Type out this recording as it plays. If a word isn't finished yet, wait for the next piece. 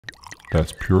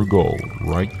That's pure gold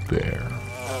right there.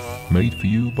 Made for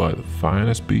you by the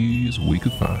finest bees we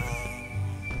could find.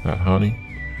 That honey,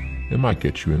 it might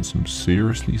get you in some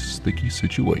seriously sticky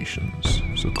situations.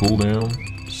 So cool down,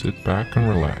 sit back and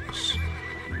relax.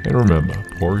 And remember,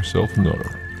 pour yourself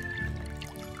another.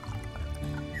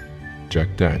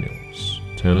 Jack Daniels,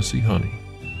 Tennessee honey.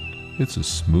 It's as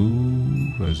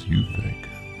smooth as you think.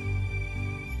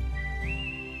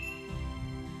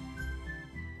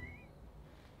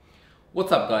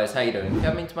 What's up guys, how you doing? If you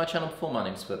haven't been to my channel before, my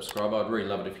name's Flip Subscribe. I'd really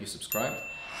love it if you subscribed.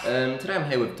 Today I'm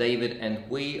here with David and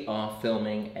we are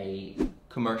filming a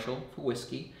commercial for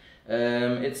whiskey.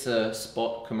 It's a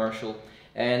spot commercial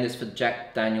and it's for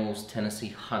Jack Daniels Tennessee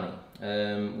Honey.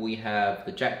 We have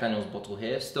the Jack Daniels bottle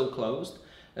here, still closed,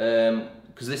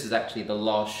 because this is actually the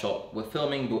last shot we're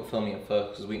filming, but we're filming it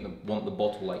first because we want the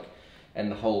bottle and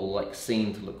the whole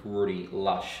scene to look really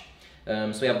lush.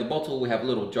 So we have the bottle, we have a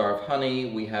little jar of honey,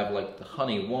 we have the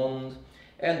honey wand,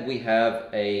 and we have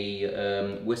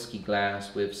a whiskey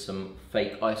glass with some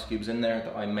fake ice cubes in there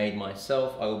that I made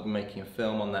myself. I will be making a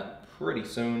film on that pretty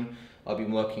soon. I've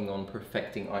been working on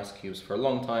perfecting ice cubes for a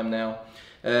long time now.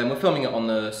 We're filming it on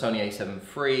the Sony a7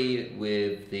 III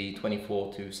with the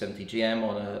 24-70 GM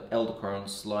on a Edelkrone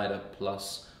Slider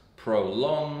Plus Pro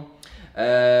Long,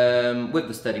 with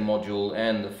the steady module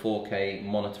and the 4K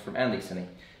monitor from Andy Cine.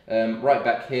 Right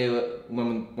back here,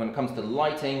 when it comes to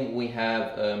lighting, we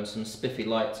have some spiffy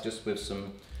lights just with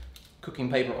some cooking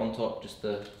paper on top, just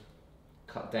to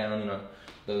cut down,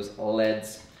 those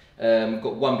LEDs. We've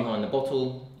got one behind the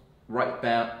bottle, right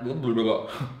back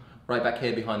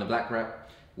here behind the black wrap.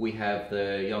 We have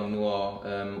the Young Noir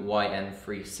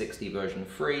YN360 version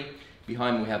 3.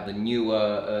 Behind me we have the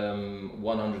newer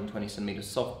 120cm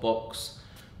softbox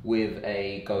with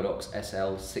a Godox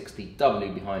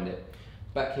SL60W behind it.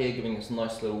 Back here, giving us a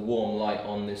nice little warm light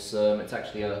on this, it's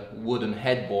actually a wooden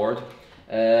headboard,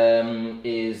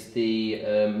 is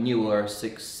the newer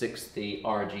 660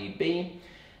 RGB.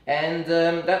 And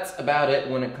that's about it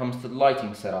when it comes to the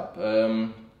lighting setup.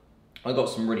 I got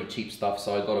some really cheap stuff,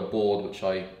 so I got a board which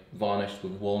I varnished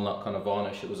with walnut kind of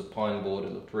varnish. It was a pine board,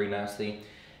 it looked really nasty.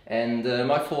 And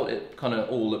I thought it kind of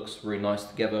all looks really nice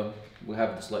together. We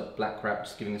have this black wrap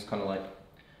just giving this kind of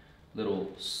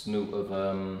little snoop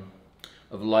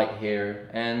of light here.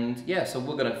 And yeah, so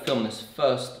we're gonna film this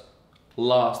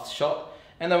last shot,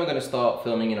 and then we're gonna start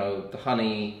filming, the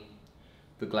honey,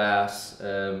 the glass,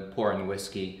 pouring the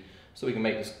whiskey, so we can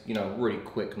make this, really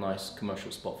quick, nice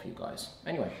commercial spot for you guys.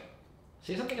 Anyway.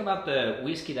 Say something about the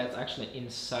whiskey that's actually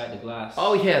inside the glass.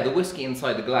 Oh yeah, the whiskey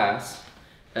inside the glass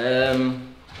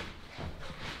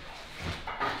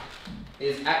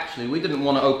is actually, we didn't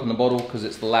want to open the bottle because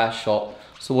it's the last shot.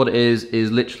 So what it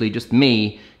is literally just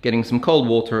me getting some cold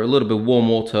water, a little bit of warm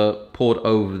water poured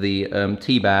over the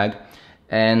tea bag,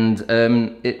 and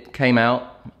it came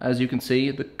out, as you can see,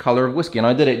 the color of whiskey. And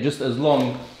I did it just as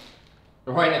long,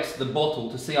 right next to the bottle,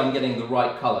 to see I'm getting the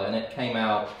right color, and it came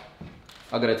out,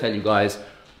 I gotta tell you guys,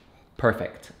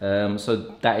 perfect.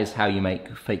 So that is how you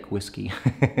make fake whiskey.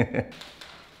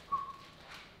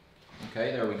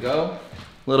 Okay, there we go.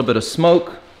 A little bit of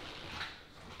smoke.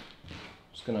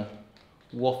 Just gonna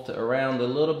waft it around a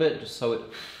little bit, just so it,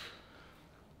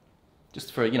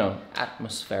 just for,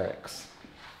 atmospherics.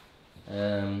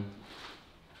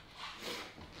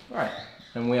 Right,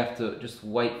 and we have to just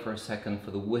wait for a second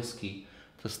for the whiskey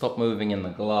to stop moving in the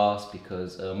glass,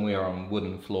 because we are on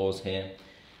wooden floors here.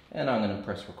 And I'm gonna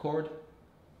press record.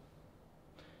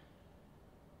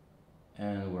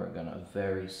 And we're gonna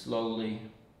very slowly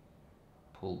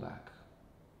pull back.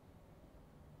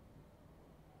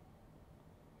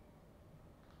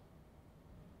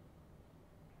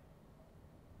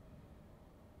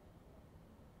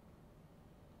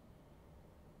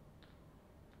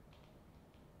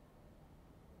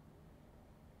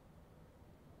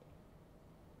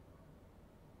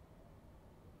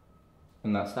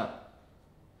 And that's that.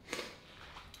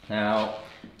 Now,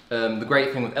 the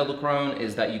great thing with Edelkrone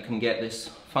is that you can get this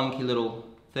funky little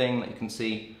thing that you can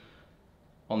see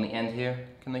on the end here.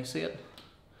 Can they see it?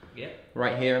 Yeah.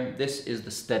 Right here, this is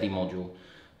the steady module.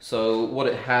 So what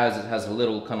it has a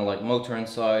little kind of motor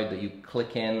inside that you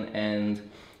click in, and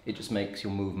it just makes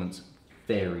your movements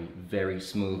very, very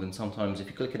smooth. And sometimes if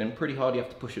you click it in pretty hard, you have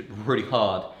to push it really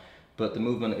hard. But the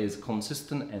movement is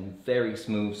consistent and very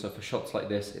smooth, so for shots like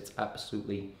this, it's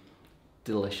absolutely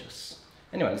delicious.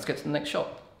 Anyway, let's get to the next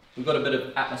shot. We've got a bit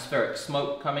of atmospheric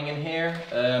smoke coming in here.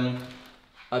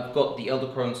 I've got the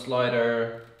Edelkrone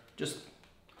slider just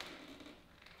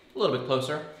a little bit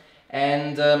closer,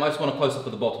 and I just want a close-up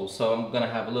of the bottle, so I'm going to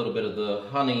have a little bit of the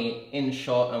honey in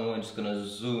shot, and we're just going to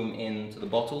zoom into the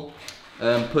bottle.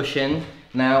 push in.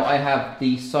 Now I have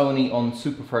the Sony on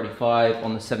Super 35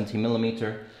 on the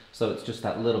 70mm, so it's just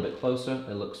that little bit closer.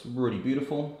 It looks really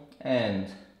beautiful,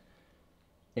 and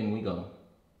in we go.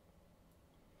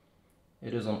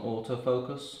 It is on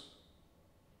autofocus.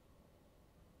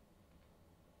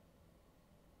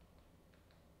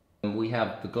 And we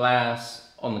have the glass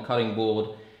on the cutting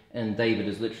board, and David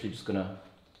is literally just gonna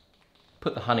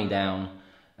put the honey down,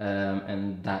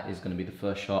 and that is gonna be the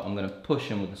first shot. I'm gonna push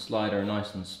him with the slider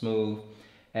nice and smooth,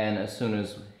 and as soon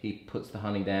as he puts the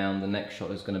honey down, the next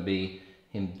shot is gonna be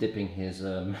him dipping his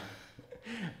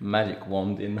magic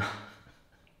wand in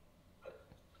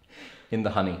the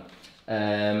honey.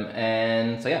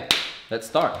 And so yeah, let's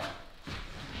start.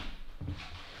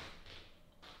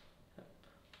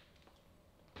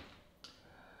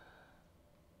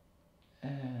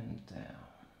 And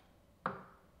down.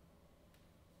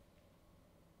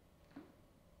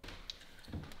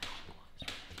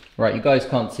 Right, you guys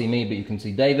can't see me, but you can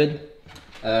see David.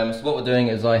 So what we're doing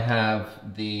is I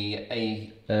have the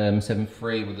A7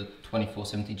 III with the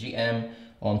 2470 GM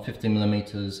on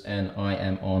 15mm, and I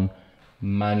am on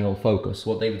manual focus.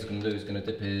 So what David's going to do is going to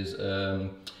dip his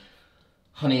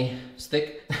honey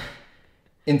stick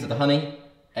into the honey,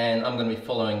 and I'm going to be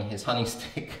following his honey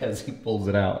stick as he pulls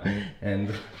it out.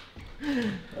 And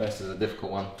this is a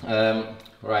difficult one.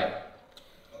 Right,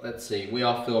 let's see. We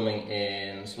are filming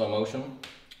in slow motion,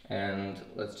 and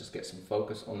let's just get some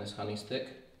focus on this honey stick.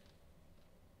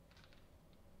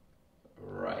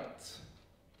 Right.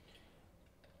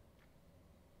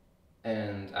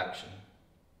 And action.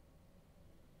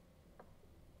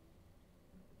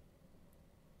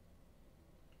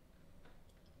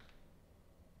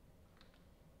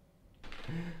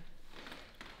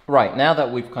 Right, now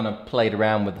that we've kind of played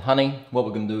around with the honey, what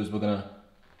we're going to do is we're going to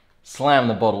slam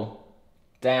the bottle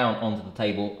down onto the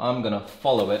table. I'm going to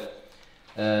follow it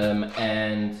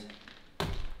and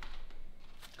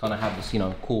kind of have this, you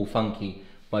know, cool, funky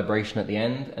vibration at the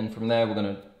end. And from there, we're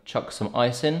going to chuck some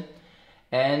ice in,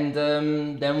 and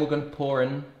then we're going to pour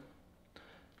in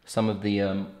some of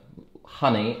the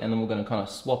honey, and then we're going to kind of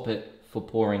swap it for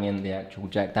pouring in the actual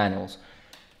Jack Daniels.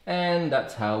 And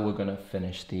that's how we're going to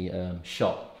finish the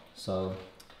shot. So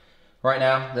right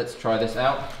now, let's try this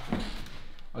out.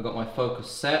 I got my focus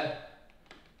set,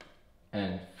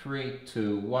 and 3,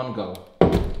 2, 1, go.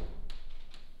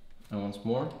 And once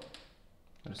more.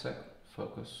 Wait a sec,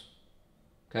 focus.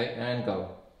 Okay, and go.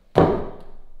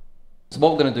 So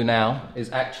what we're going to do now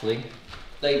is actually,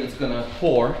 David's going to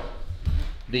pour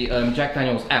the Jack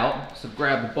Daniels out. So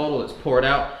grab the bottle, let's pour it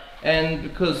out. And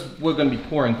because we're going to be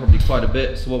pouring probably quite a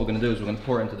bit, so what we're going to do is we're going to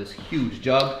pour it into this huge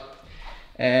jug.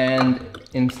 And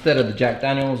instead of the Jack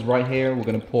Daniels right here, we're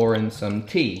going to pour in some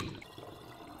tea.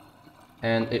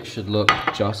 And it should look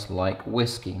just like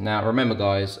whiskey. Now remember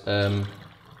guys,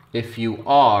 if you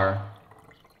are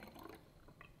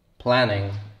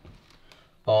planning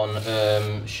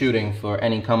on shooting for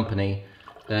any company,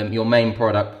 your main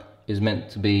product is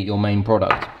meant to be your main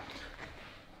product.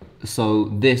 So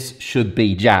this should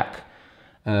be Jack,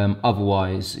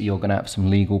 otherwise you're gonna have some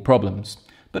legal problems.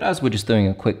 But as we're just doing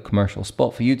a quick commercial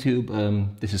spot for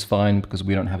YouTube, this is fine because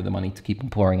we don't have the money to keep on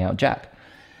pouring out Jack.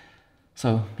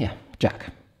 So yeah,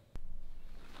 Jack.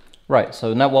 Right,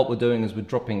 so now what we're doing is we're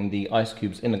dropping the ice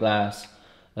cubes in the glass,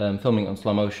 filming it on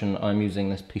slow motion. I'm using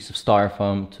this piece of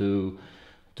styrofoam to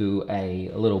do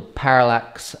a little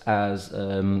parallax as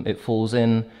it falls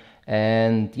in.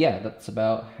 And yeah, that's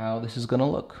about how this is gonna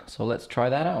look. So let's try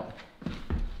that out.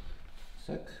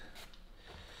 Sec.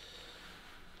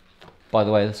 By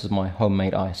the way, this is my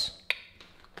homemade ice.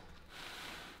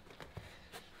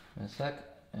 A sec,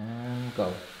 and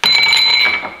go.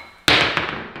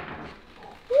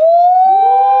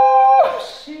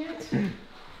 Oh, shit.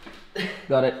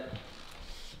 Got it.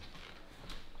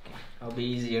 I'll be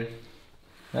easier.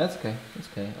 That's okay, that's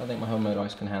okay. I think my homemade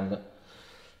ice can handle it.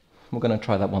 We're gonna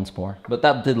try that once more, but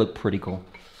that did look pretty cool.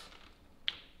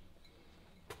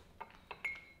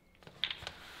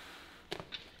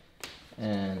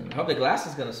 And I hope the glass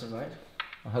is gonna survive.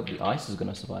 I hope the ice is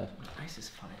gonna survive. The ice is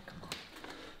fine, come on.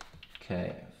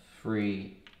 Okay,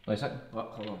 3. Wait a second. Oh,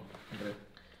 hold on.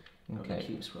 Okay,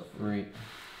 Cubes roughly.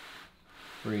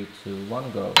 3, 2,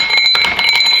 1, go.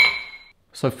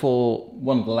 So for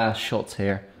one of the last shots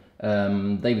here,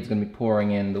 David's going to be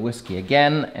pouring in the whiskey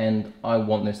again, and I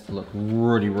want this to look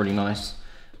really, really nice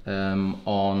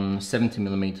on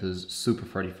 70mm Super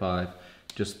 35,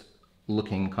 just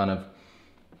looking kind of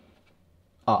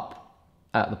up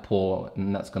at the pour,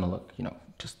 and that's going to look, you know,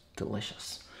 just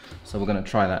delicious. So we're going to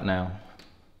try that now.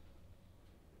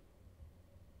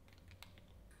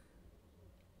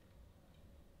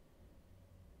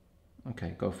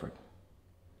 Okay, go for it.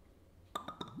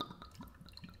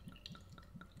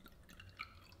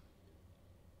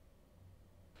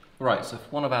 Right, so for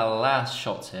one of our last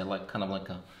shots here, like kind of like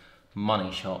a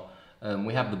money shot,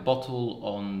 we have the bottle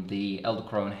on the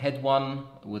Edelkrone head one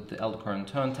with the Edelkrone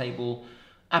turntable,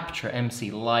 Aperture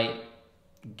MC light,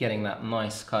 getting that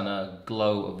nice kind of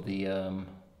glow of the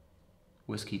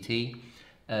whiskey tea,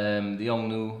 the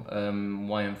Yongnu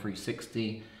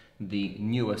YM360, the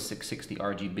newer 660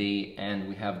 RGB, and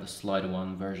we have the Slider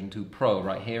One version 2 Pro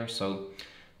right here. So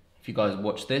if you guys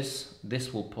watch this,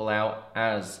 this will pull out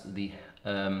as the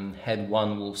head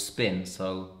one will spin.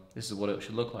 So this is what it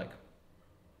should look like.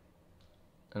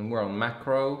 And we're on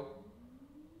macro,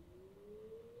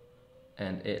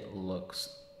 and it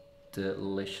looks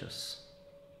delicious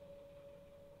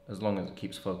as long as it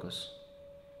keeps focus.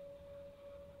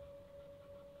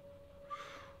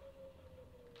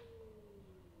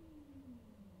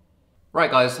 Right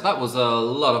guys, so that was a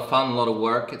lot of fun, a lot of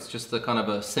work. It's just a kind of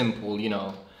a simple, you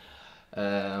know,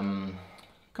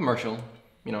 commercial,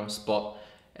 you know, spot.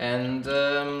 And,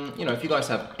 you know, if you guys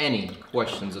have any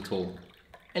questions at all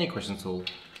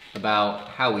about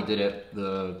how we did it,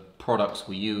 the products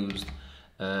we used,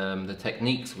 the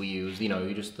techniques we used, you know,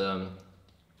 you just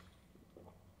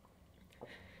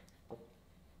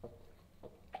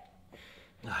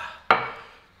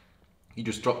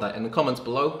drop that in the comments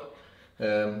below.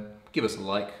 Give us a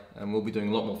like, and we'll be doing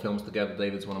a lot more films together.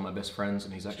 David's one of my best friends,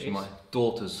 and he's actually my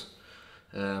daughter's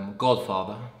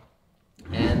godfather.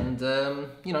 And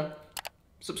you know,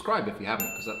 subscribe if you haven't,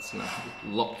 because that's, you know,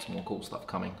 lots more cool stuff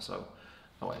coming. So,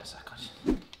 oh wait a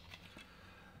second.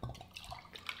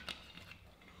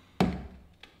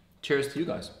 Cheers to you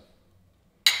guys.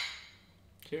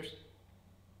 Cheers.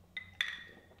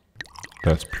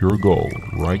 That's pure gold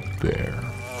right there.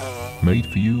 Made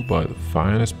for you by the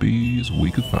finest bees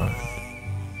we could find.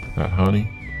 That honey,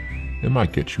 it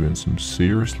might get you in some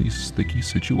seriously sticky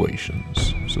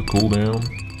situations. So cool down,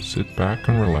 sit back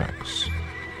and relax.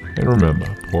 And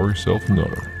remember, pour yourself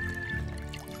another.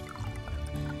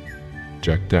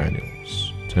 Jack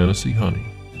Daniels, Tennessee honey.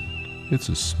 It's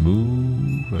as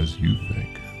smooth as you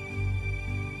think.